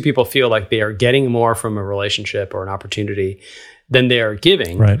 but if two people feel like they are getting more from a relationship or an opportunity than they are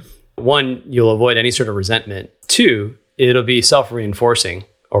giving, right. One, you'll avoid any sort of resentment. Two, it'll be self-reinforcing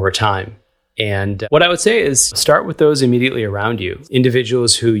over time. And what I would say is start with those immediately around you,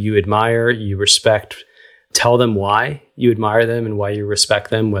 individuals who you admire, you respect. Tell them why you admire them and why you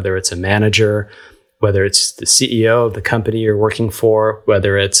respect them, whether it's a manager, whether it's the CEO of the company you're working for,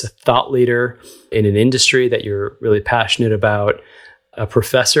 whether it's a thought leader in an industry that you're really passionate about, a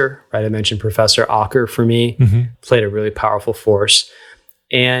professor, right? I mentioned Professor Ocker for me, played a really powerful force.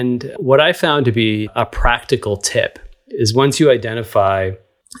 And what I found to be a practical tip is once you identify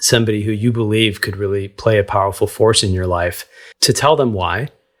somebody who you believe could really play a powerful force in your life, to tell them why,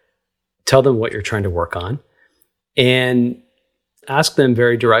 tell them what you're trying to work on, and ask them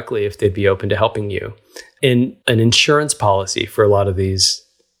very directly if they'd be open to helping you. In an insurance policy for a lot of these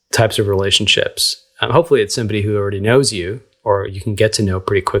types of relationships, hopefully it's somebody who already knows you, or you can get to know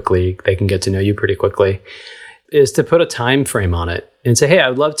pretty quickly, they can get to know you pretty quickly, is to put a time frame on it and say, hey, I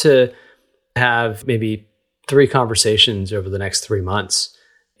would love to have maybe 3 conversations over the next 3 months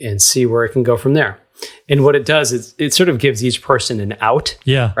and see where it can go from there. And what it does is it sort of gives each person an out,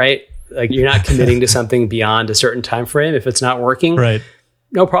 right? Like you're not committing to something beyond a certain time frame. If it's not working, right,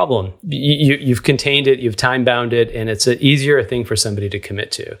 no problem. You've contained it, you've time bound it, and it's an easier thing for somebody to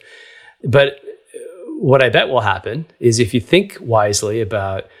commit to. But what I bet will happen is if you think wisely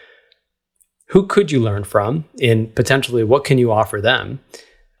about who could you learn from and potentially what can you offer them,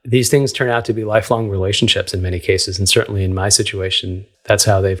 these things turn out to be lifelong relationships in many cases. And certainly in my situation, that's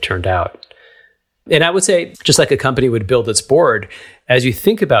how they've turned out. And I would say, just like a company would build its board, as you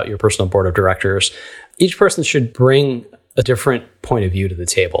think about your personal board of directors, each person should bring a different point of view to the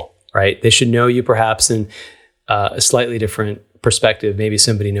table, right? They should know you perhaps in a slightly different perspective. Maybe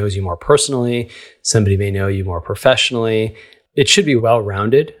somebody knows you more personally. Somebody may know you more professionally. It should be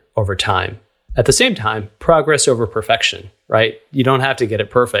well-rounded over time. At the same time, progress over perfection, right? You don't have to get it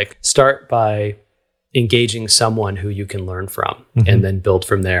perfect. Start by engaging someone who you can learn from and then build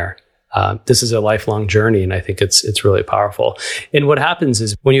from there. This is a lifelong journey, and I think it's really powerful. And what happens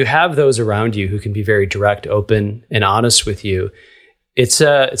is when you have those around you who can be very direct, open, and honest with you, it's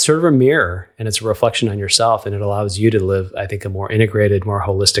sort of a mirror, and it's a reflection on yourself, and it allows you to live, I think, a more integrated, more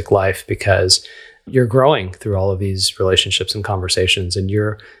holistic life because you're growing through all of these relationships and conversations, and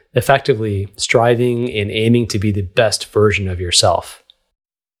you're effectively striving and aiming to be the best version of yourself.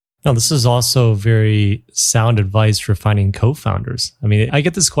 Now, this is also very sound advice for finding co-founders. I mean, I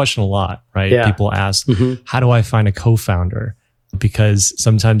get this question a lot, right? Yeah. People ask, how do I find a co-founder? Because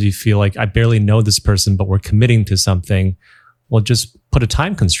sometimes you feel like I barely know this person, but we're committing to something. Well, just put a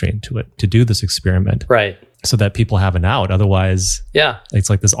time constraint to it to do this experiment. Right. So that people have an out. Otherwise, it's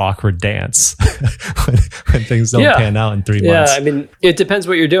like this awkward dance when things don't pan out in 3 months. Yeah, I mean, it depends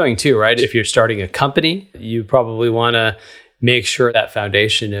what you're doing too, right? If you're starting a company, you probably want to make sure that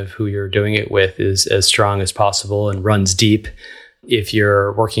foundation of who you're doing it with is as strong as possible and runs deep. If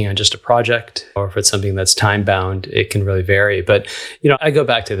you're working on just a project or if it's something that's time bound, it can really vary. But, I go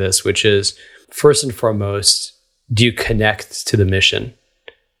back to this, which is first and foremost, do you connect to the mission?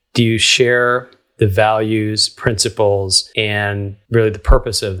 Do you share the values, principles, and really the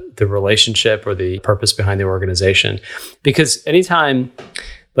purpose of the relationship or the purpose behind the organization? Because anytime,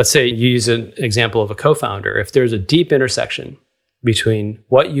 let's say you use an example of a co-founder, if there's a deep intersection between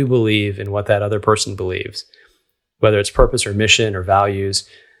what you believe and what that other person believes, whether it's purpose or mission or values,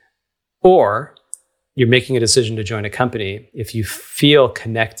 or you're making a decision to join a company, if you feel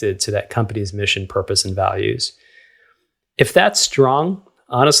connected to that company's mission, purpose, and values, if that's strong,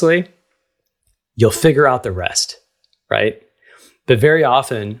 honestly, you'll figure out the rest, right? But very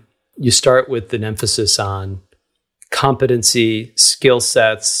often, you start with an emphasis on competency, skill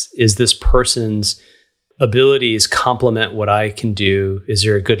sets. Is this person's abilities complement what I can do? Is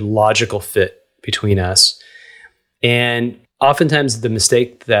there a good logical fit between us? And oftentimes, the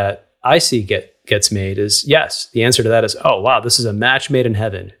mistake that I see gets made is, yes, the answer to that is, oh, wow, this is a match made in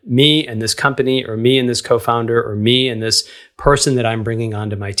heaven. Me and this company, or me and this co-founder, or me and this person that I'm bringing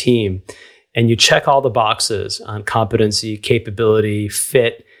onto my team. And you check all the boxes on competency, capability,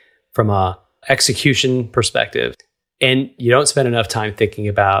 fit from a execution perspective. And you don't spend enough time thinking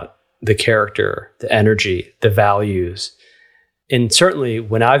about the character, the energy, the values. And certainly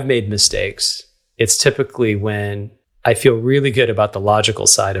when I've made mistakes, it's typically when I feel really good about the logical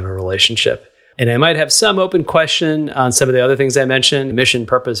side of a relationship. And I might have some open question on some of the other things I mentioned: mission,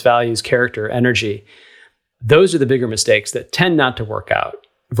 purpose, values, character, energy. Those are the bigger mistakes that tend not to work out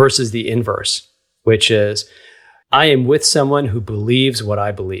versus the inverse, which is I am with someone who believes what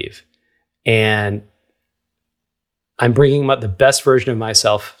I believe. And I'm bringing the best version of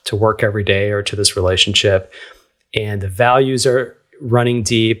myself to work every day or to this relationship. And the values are running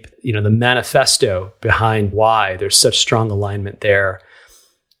deep. The manifesto behind why there's such strong alignment there.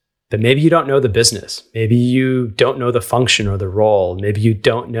 But maybe you don't know the business. Maybe you don't know the function or the role. Maybe you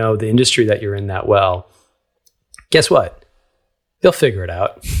don't know the industry that you're in that well. Guess what? They'll figure it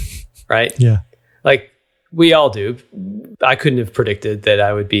out, right? Yeah. Like we all do. I couldn't have predicted that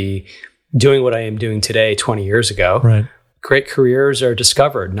I would be doing what I am doing today 20 years ago. Right. Great careers are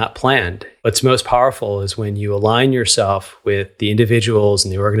discovered, not planned. What's most powerful is when you align yourself with the individuals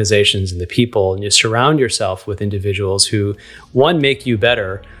and the organizations and the people, and you surround yourself with individuals who, one, make you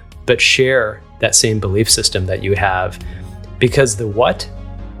better, but share that same belief system that you have. Because the what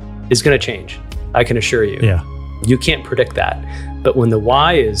is going to change, I can assure you. Yeah. You can't predict that. But when the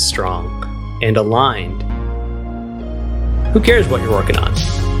why is strong and aligned, who cares what you're working on?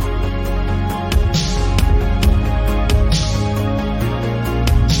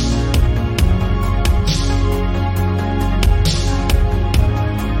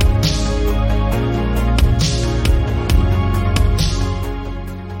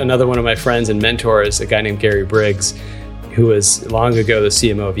 Another one of my friends and mentors, a guy named Gary Briggs, who was long ago the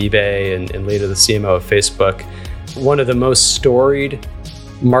CMO of eBay and later the CMO of Facebook. One of the most storied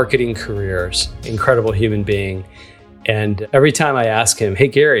marketing careers, incredible human being. And every time I ask him, hey,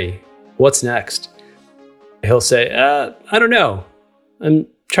 Gary, what's next? He'll say, I don't know. I'm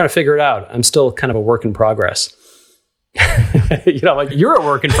trying to figure it out. I'm still kind of a work in progress. Like, you're a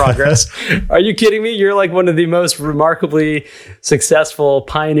work in progress. Are you kidding me? You're like one of the most remarkably successful,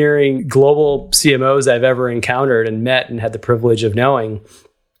 pioneering global CMOs I've ever encountered and met and had the privilege of knowing.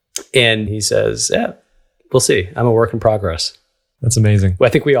 And he says, we'll see. I'm a work in progress. That's amazing. Well,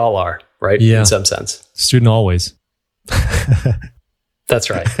 I think we all are, right? Yeah. In some sense. Student always. That's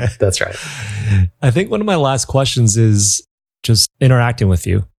right. That's right. I think one of my last questions is just interacting with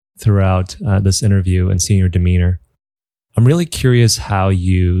you throughout this interview and seeing your demeanor. I'm really curious how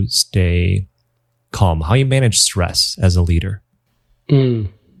you stay calm, how you manage stress as a leader, and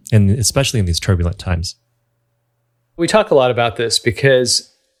especially in these turbulent times. We talk a lot about this because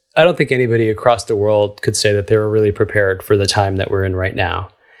I don't think anybody across the world could say that they were really prepared for the time that we're in right now.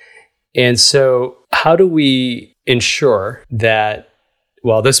 And so how do we ensure that,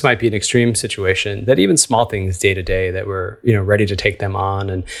 while this might be an extreme situation, that even small things day to day that we're ready to take them on?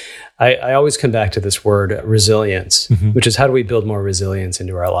 And I always come back to this word resilience, which is how do we build more resilience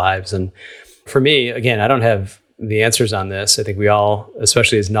into our lives? And for me, again, I don't have the answers on this. I think we all,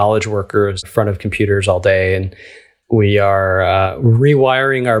 especially as knowledge workers, in front of computers all day, and we are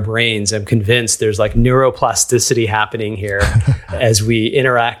rewiring our brains. I'm convinced there's like neuroplasticity happening here as we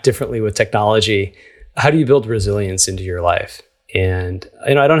interact differently with technology. How do you build resilience into your life? And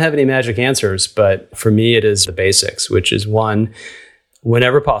I don't have any magic answers, but for me, it is the basics, which is one,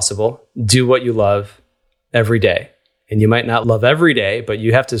 whenever possible, do what you love every day. And you might not love every day, but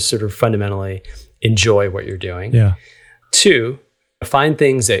you have to sort of fundamentally enjoy what you're doing. Yeah. Two, find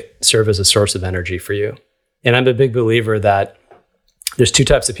things that serve as a source of energy for you. And I'm a big believer that there's two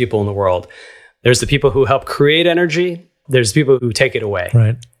types of people in the world. There's the people who help create energy. There's people who take it away.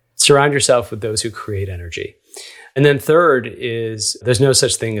 Right. Surround yourself with those who create energy. And then third is there's no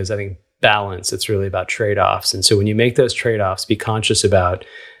such thing as, I think, balance. It's really about trade-offs. And so when you make those trade-offs, be conscious about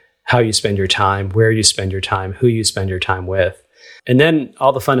how you spend your time, where you spend your time, who you spend your time with. And then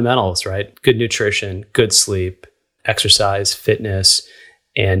all the fundamentals, right? Good nutrition, good sleep, exercise, fitness,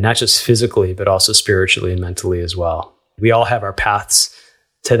 and not just physically, but also spiritually and mentally as well. We all have our paths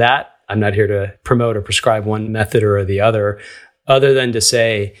to that. I'm not here to promote or prescribe one method or the other than to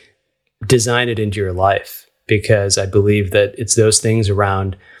say, design it into your life. Because I believe that it's those things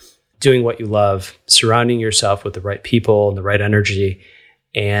around doing what you love, surrounding yourself with the right people and the right energy,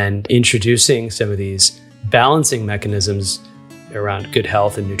 and introducing some of these balancing mechanisms around good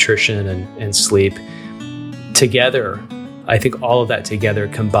health and nutrition and sleep together. I think all of that together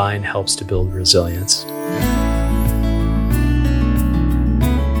combined helps to build resilience.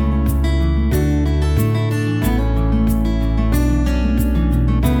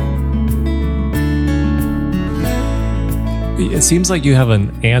 It seems like you have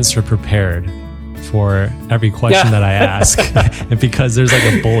an answer prepared for every question that I ask, and because there's like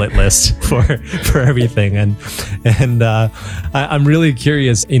a bullet list for everything. And I'm really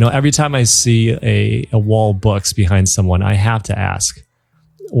curious. Every time I see a wall of books behind someone, I have to ask,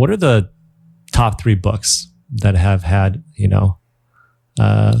 what are the top 3 books that have had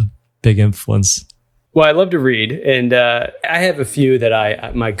big influence? Well, I love to read, and I have a few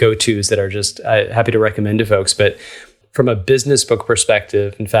that my go-tos that are just happy to recommend to folks. But from a business book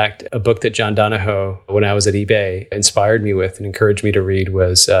perspective, in fact, a book that John Donahoe, when I was at eBay, inspired me with and encouraged me to read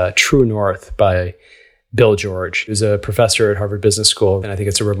was True North by Bill George, who's a professor at Harvard Business School. And I think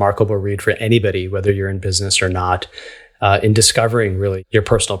it's a remarkable read for anybody, whether you're in business or not, in discovering really your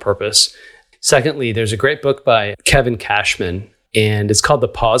personal purpose. Secondly, there's a great book by Kevin Cashman, and it's called The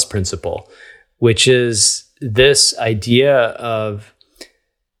Pause Principle, which is this idea of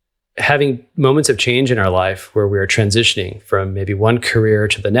having moments of change in our life where we're transitioning from maybe one career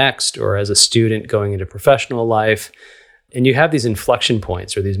to the next, or as a student going into professional life. And you have these inflection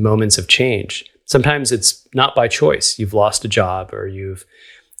points or these moments of change. Sometimes it's not by choice. You've lost a job, or you've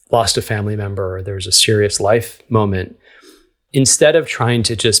lost a family member, or there's a serious life moment. Instead of trying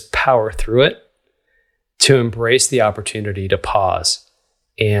to just power through it, to embrace the opportunity to pause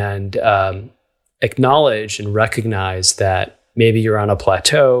and acknowledge and recognize that maybe you're on a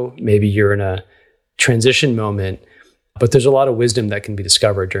plateau, maybe you're in a transition moment, but there's a lot of wisdom that can be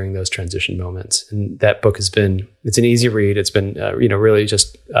discovered during those transition moments. And that book it's an easy read. It's been, really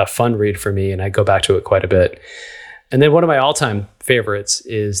just a fun read for me, and I go back to it quite a bit. And then one of my all-time favorites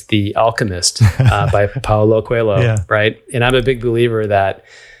is The Alchemist by Paulo Coelho, right? And I'm a big believer that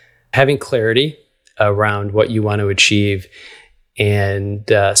having clarity around what you want to achieve, and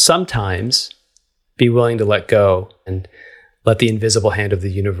sometimes be willing to let go and let the invisible hand of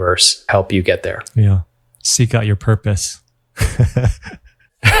the universe help you get there. Yeah. Seek out your purpose.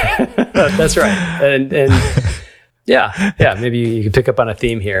 That's right. And maybe you can pick up on a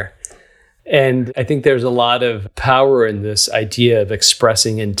theme here. And I think there's a lot of power in this idea of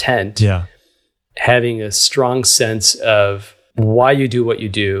expressing intent. Yeah. Having a strong sense of why you do what you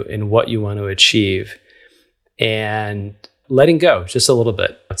do and what you want to achieve, and letting go just a little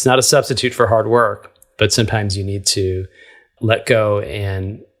bit. It's not a substitute for hard work, but sometimes you need to let go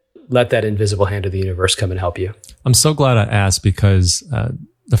and let that invisible hand of the universe come and help you. I'm so glad I asked, because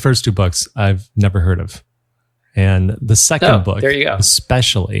the first 2 books I've never heard of. And the second book, there you go,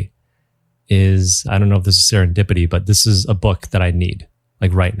 especially, is, I don't know if this is serendipity, but this is a book that I need,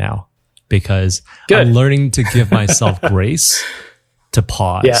 like right now, because I'm learning to give myself grace to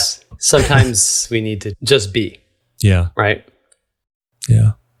pause. Yeah. Sometimes we need to just be. Yeah. Right.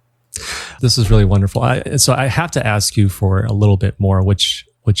 Yeah. This is really wonderful. So I have to ask you for a little bit more, which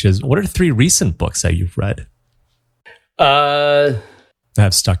is, what are 3 recent books that you've read that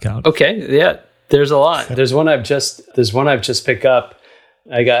have stuck out? Okay. Yeah. There's a lot. There's one I've just picked up.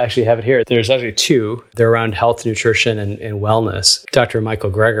 I actually have it here. There's actually 2. They're around health, nutrition, and wellness. Dr.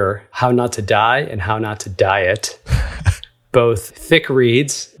 Michael Greger, How Not to Die and How Not to Diet. Both thick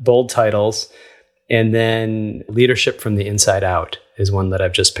reads, bold titles. And then Leadership from the Inside Out is one that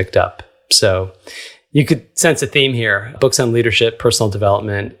I've just picked up. So you could sense a theme here. Books on leadership, personal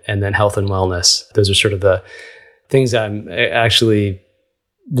development, and then health and wellness. Those are sort of the things I actually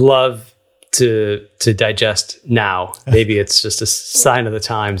love to digest now. Maybe it's just a sign of the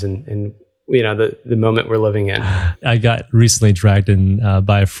times and the moment we're living in. I got recently dragged in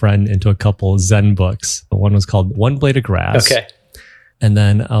by a friend into a couple Zen books. One was called One Blade of Grass. Okay. And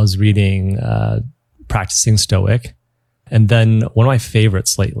then I was reading Practicing Stoic. And then one of my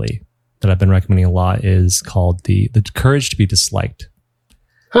favorites lately that I've been recommending a lot is called The Courage to be Disliked.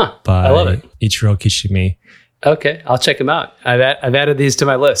 By I love it. Ichiro Kishimi. Okay, I'll check them out. I've added these to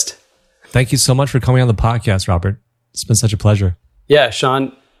my list. Thank you so much for coming on the podcast, Robert. It's been such a pleasure. Yeah,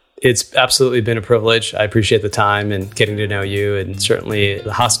 Sean, it's absolutely been a privilege. I appreciate the time and getting to know you, and certainly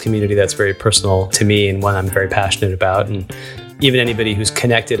the Haas community that's very personal to me and one I'm very passionate about. And even anybody who's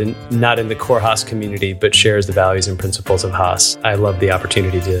connected and not in the core Haas community, but shares the values and principles of Haas. I love the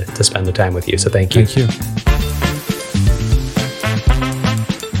opportunity to spend the time with you. So thank you. Thank you.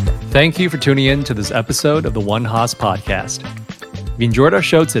 Thank you for tuning in to this episode of the One Haas podcast. If you enjoyed our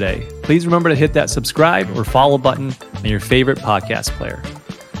show today, please remember to hit that subscribe or follow button on your favorite podcast player.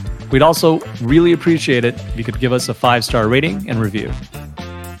 We'd also really appreciate it if you could give us a 5-star rating and review.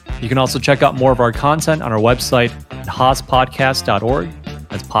 You can also check out more of our content on our website at haaspodcast.org.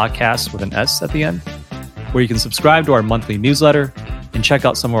 That's podcast with an S at the end, where you can subscribe to our monthly newsletter and check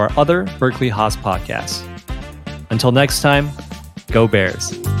out some of our other Berkeley Haas podcasts. Until next time, go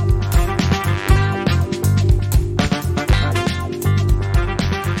Bears.